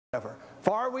forever.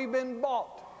 For we've been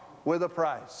bought with a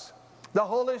price. The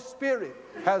Holy Spirit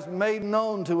has made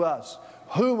known to us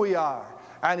who we are,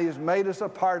 and He's made us a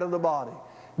part of the body.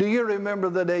 Do you remember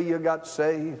the day you got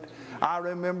saved? I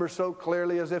remember so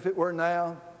clearly as if it were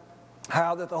now,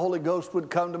 how that the Holy Ghost would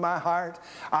come to my heart.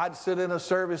 I'd sit in a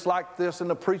service like this and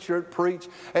the preacher would preach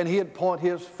and he'd point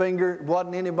his finger. It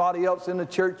wasn't anybody else in the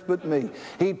church but me.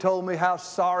 He told me how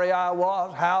sorry I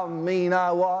was, how mean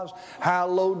I was, how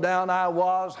low down I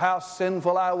was, how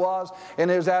sinful I was,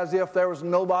 and it was as if there was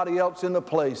nobody else in the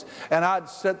place. And I'd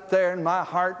sit there and my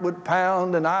heart would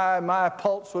pound and my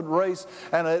pulse would race,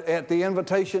 and at the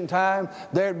invitation time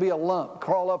there'd be a lump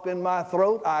crawl up in my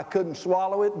throat. I couldn't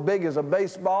swallow it, big as a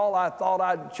baseball. I thought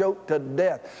I'd choke to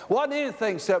death. Wasn't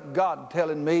anything except God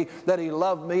telling me that He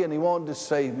loved me and He wanted to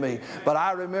save me. But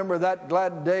I remember that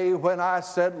glad day when I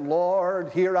said,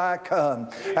 Lord, here I come.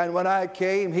 And when I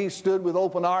came, He stood with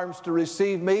open arms to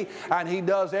receive me, and He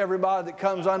does everybody that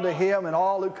comes unto Him, and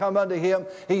all who come unto Him,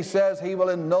 He says He will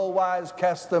in no wise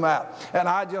cast them out. And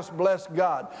I just bless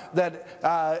God that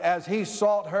as He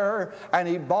sought her and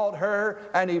He bought her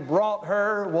and He brought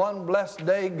her, one blessed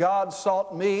day God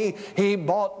sought me, He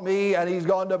bought me, and He's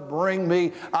going to bring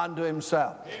me unto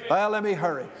Himself. Amen. Well, let me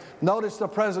hurry. Notice the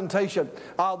presentation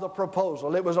of the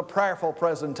proposal. It was a prayerful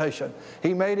presentation.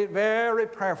 He made it very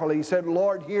prayerful. He said,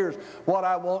 Lord, here's what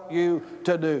I want you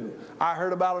to do. I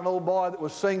heard about an old boy that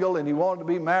was single and he wanted to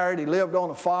be married. He lived on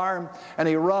a farm, and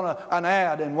he run an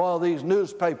ad in one of these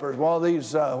newspapers, one of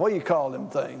these, what do you call them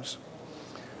things?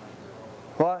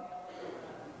 What?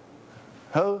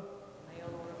 Who?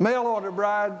 Mail order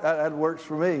bride, that works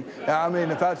for me. I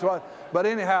mean, if that's what, but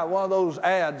anyhow, one of those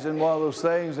ads in one of those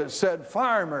things that said,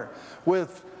 farmer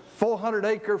with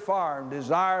 400-acre farm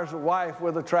desires a wife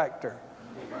with a tractor.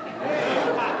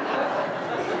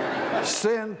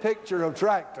 Send picture of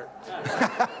tractor.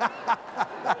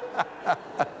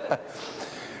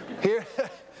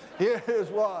 Here is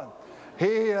one.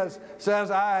 He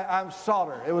says, I'm sought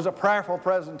her. It was a prayerful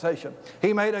presentation.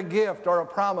 He made a gift or a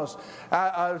promise.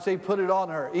 He put it on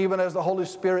her, even as the Holy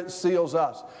Spirit seals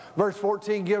us. Verse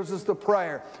 14 gives us the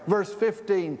prayer. Verse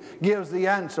 15 gives the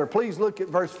answer. Please look at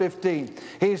verse 15.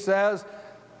 He says,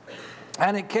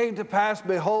 and it came to pass,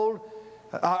 behold,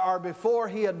 or before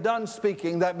he had done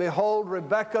speaking, that behold,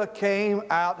 Rebekah came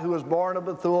out, who was born of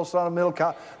Bethuel, son of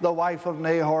Milcah, the wife of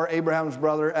Nahor, Abraham's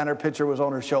brother, and her pitcher was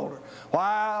on her shoulder,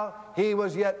 while he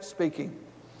was yet speaking.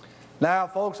 Now,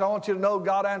 folks, I want you to know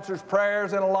God answers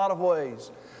prayers in a lot of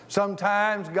ways.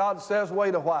 Sometimes God says,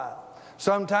 wait a while.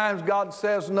 Sometimes God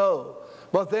says no.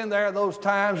 But then there are those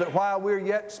times that while we're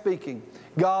yet speaking,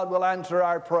 God will answer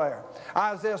our prayer.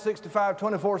 Isaiah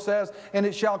 65:24 says, and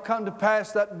it shall come to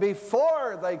pass that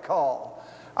before they call,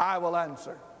 I will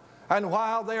answer. And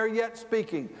while they are yet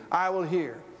speaking, I will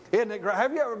hear. Isn't it great?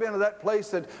 Have you ever been to that place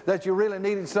that you really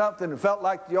needed something and felt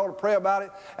like you ought to pray about it,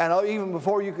 and even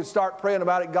before you could start praying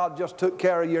about it, God just took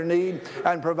care of your need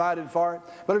and provided for it?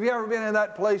 But have you ever been in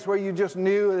that place where you just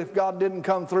knew if God didn't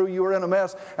come through, you were in a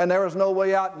mess and there was no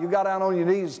way out, and you got down on your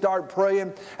knees and started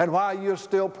praying, and while you were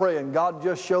still praying, God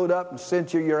just showed up and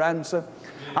sent you your answer?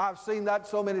 I've seen that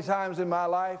so many times in my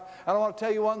life. And I want to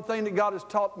tell you one thing that God has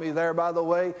taught me there, by the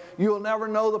way. You'll never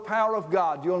know the power of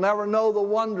God. You'll never know the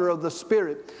wonder of the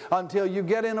Spirit until you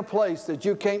get in a place that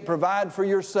you can't provide for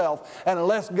yourself. And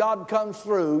unless God comes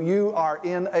through, you are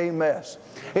in a mess.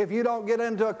 If you don't get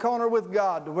into a corner with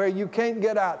God to where you can't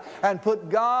get out and put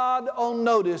God on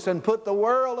notice and put the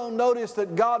world on notice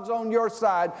that God's on your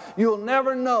side, you'll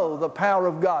never know the power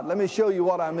of God. Let me show you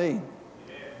what I mean.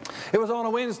 It was on a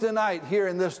Wednesday night here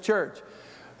in this church.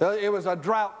 It was a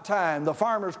drought time. The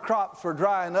farmers' crops were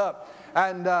drying up.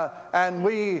 And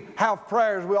we have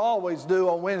prayers, we always do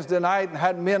on Wednesday night, and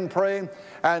had men praying.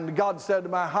 And God said to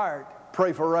my heart,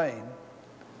 pray for rain.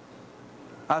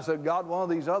 I said, God, one of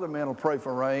these other men will pray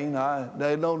for rain.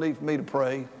 There's no need for me to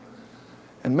pray.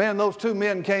 And man, those two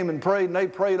men came and prayed, and they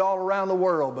prayed all around the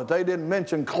world, but they didn't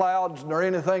mention clouds nor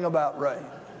anything about rain.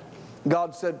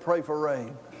 God said, pray for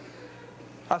rain.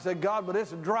 I said, God, but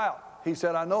it's a drought. He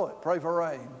said, I know it. Pray for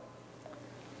rain.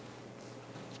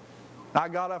 I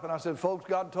got up and I said, folks,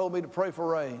 God told me to pray for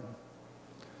rain.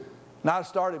 And I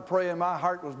started praying. My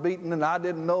heart was beating, and I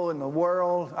didn't know in the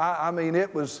world. I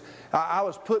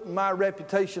was putting my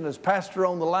reputation as pastor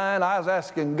on the line. I was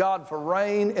asking God for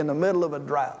rain in the middle of a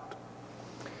drought.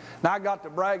 And I got to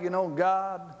bragging on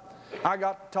God. I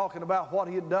got talking about what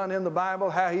He had done in the Bible,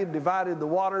 how He had divided the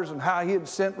waters and how He had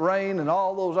sent rain and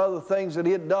all those other things that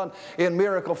He had done in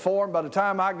miracle form. By the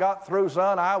time I got through,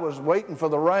 son, I was waiting for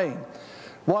the rain.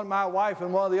 My wife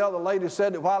and one of the other ladies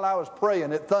said that while I was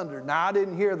praying, it thundered. Now, I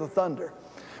didn't hear the thunder.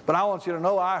 But I want you to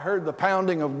know I heard the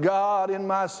pounding of God in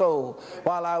my soul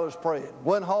while I was praying.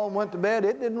 Went home, went to bed,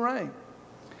 it didn't rain.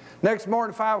 Next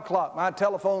morning, 5 o'clock, my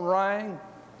telephone rang.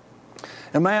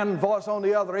 A man's voice on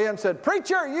the other end said,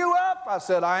 "Preacher, you up?" I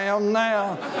said, "I am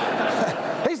now."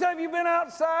 He said, "Have you been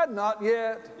outside?" "Not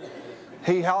yet."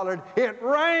 He hollered, "It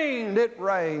rained, it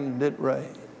rained, it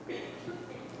rained."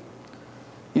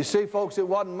 You see, folks, it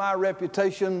wasn't my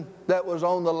reputation that was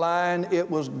on the line. It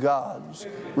was God's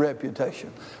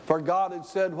reputation. For God had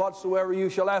said, "Whatsoever you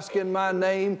shall ask in my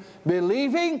name,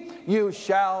 believing, you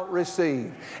shall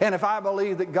receive." And if I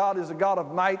believe that God is a God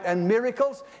of might and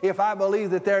miracles, if I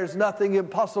believe that there is nothing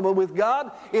impossible with God,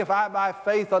 if I by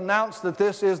faith announce that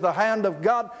this is the hand of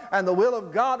God and the will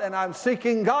of God and I'm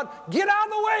seeking God, get out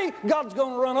of the way. God's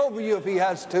going to run over you if He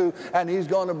has to, and He's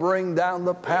going to bring down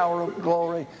the power of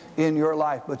glory in your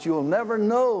life. But you'll never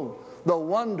know the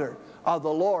wonder of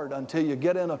the Lord until you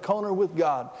get in a corner with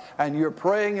God and you're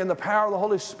praying in the power of the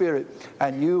Holy Spirit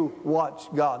and you watch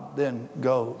God then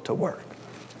go to work.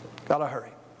 Gotta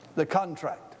hurry. The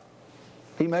contract.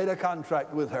 He made a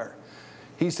contract with her.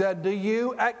 He said, "Do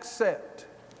you accept?"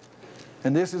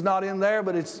 And this is not in there,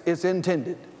 but it's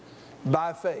intended.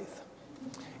 By faith.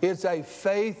 It's a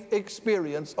faith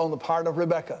experience on the part of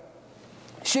Rebekah.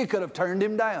 She could have turned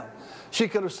him down. She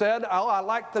could have said, "Oh, I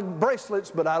like the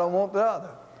bracelets, but I don't want the other.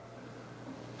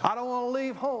 I don't want to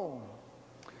leave home."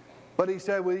 But he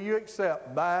said, "Will you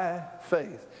accept?" By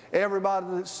faith. Everybody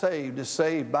that's saved is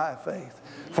saved by faith.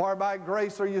 For by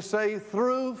grace are you saved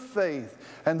through faith.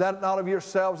 And that not of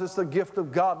yourselves, it's the gift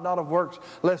of God, not of works,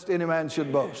 lest any man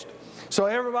should boast. So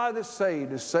everybody that's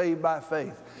saved is saved by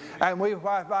faith. And we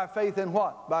by faith in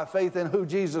what? By faith in who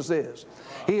Jesus is.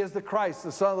 He is the Christ,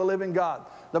 the Son of the living God.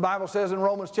 The Bible says in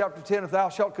Romans chapter 10, "If thou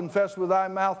shalt confess with thy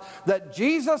mouth that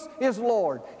Jesus is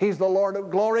Lord," He's the Lord of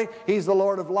glory, He's the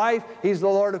Lord of life, He's the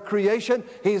Lord of creation,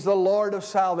 He's the Lord of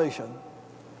salvation.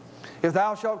 "If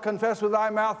thou shalt confess with thy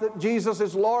mouth that Jesus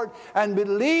is Lord and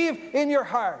believe in your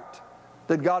heart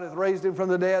that God hath raised Him from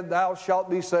the dead, thou shalt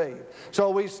be saved."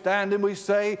 So we stand and we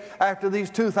say, after these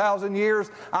 2,000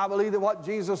 years, I believe that what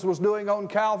Jesus was doing on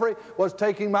Calvary was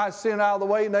taking my sin out of the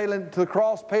way, nailing it to the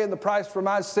cross, paying the price for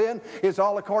my sin. It's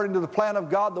all according to the plan of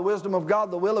God, the wisdom of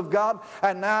God, the will of God.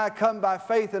 And now I come by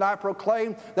faith and I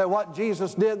proclaim that what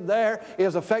Jesus did there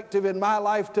is effective in my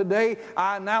life today.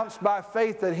 I announce by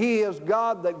faith that He is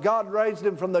God, that God raised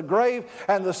Him from the grave,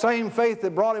 and the same faith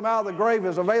that brought Him out of the grave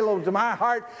is available to my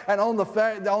heart. And on the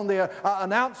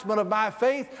announcement of my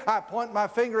faith, I point my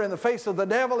finger in the face of the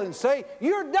devil and say,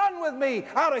 "You're done with me.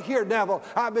 Out of here, devil.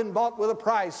 I've been bought with a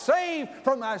price, saved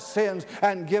from my sins,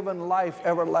 and given life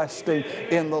everlasting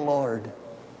in the Lord."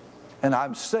 And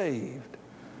I'm saved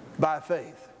by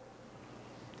faith.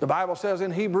 The Bible says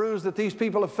in Hebrews that these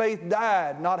people of faith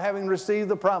died, not having received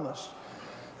the promise.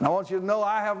 And I want you to know,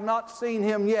 I have not seen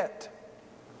Him yet.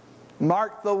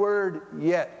 Mark the word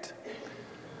yet.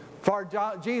 For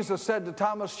Jesus said to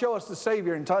Thomas, "Show us the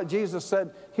Savior." And Jesus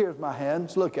said, "Here's my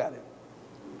hands, look at Him."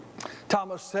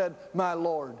 Thomas said, "My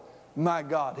Lord, my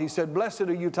God." He said, "Blessed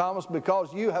are you, Thomas,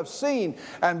 because you have seen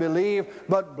and believe,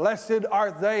 but blessed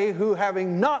are they who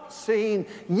having not seen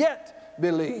yet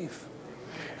believe."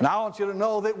 And I want you to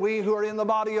know that we who are in the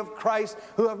body of Christ,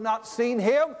 who have not seen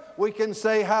Him, we can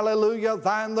say, "Hallelujah,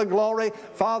 thine the glory.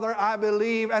 Father, I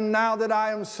believe, and now that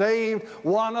I am saved,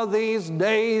 one of these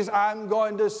days I'm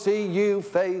going to see you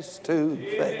face to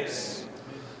face."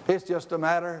 It's just a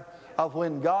matter of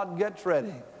when God gets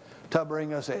ready to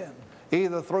bring us in,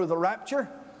 either through the rapture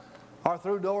or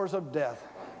through doors of death.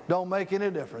 Don't make any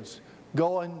difference.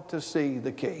 Going to see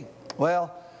the King.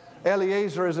 Well,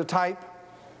 Eliezer is a type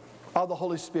of the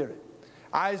Holy Spirit.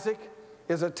 Isaac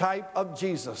is a type of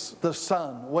Jesus, the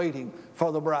Son, waiting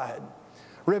for the bride.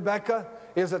 Rebekah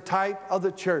is a type of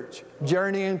the church,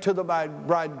 journeying to the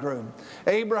bridegroom.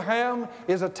 Abraham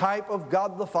is a type of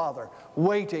God the Father,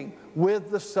 waiting with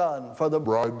the Son for the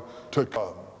bride to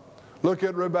come. Look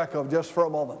at Rebekah just for a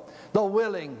moment. The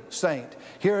willing saint.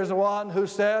 Here's the one who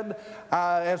said,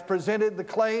 has presented the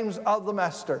claims of the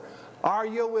Master. "Are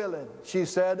you willing?" She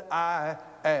said, "I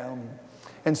am."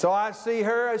 And so I see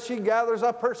her as she gathers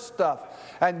up her stuff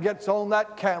and gets on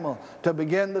that camel to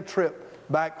begin the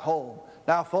trip back home.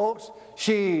 Now, folks,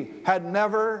 she had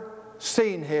never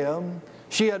seen Him.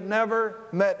 She had never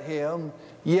met Him,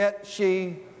 yet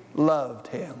she loved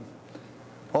Him.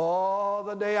 Oh,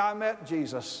 the day I met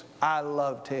Jesus, I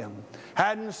loved Him.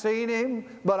 Hadn't seen Him,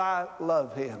 but I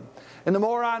love Him. And the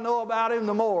more I know about Him,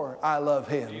 the more I love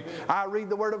Him. Amen. I read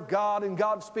the Word of God, and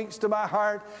God speaks to my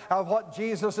heart of what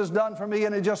Jesus has done for me,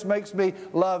 and it just makes me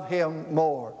love Him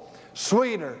more.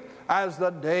 Sweeter as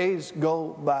the days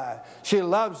go by. She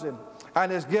loves Him.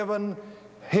 and has given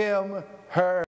him her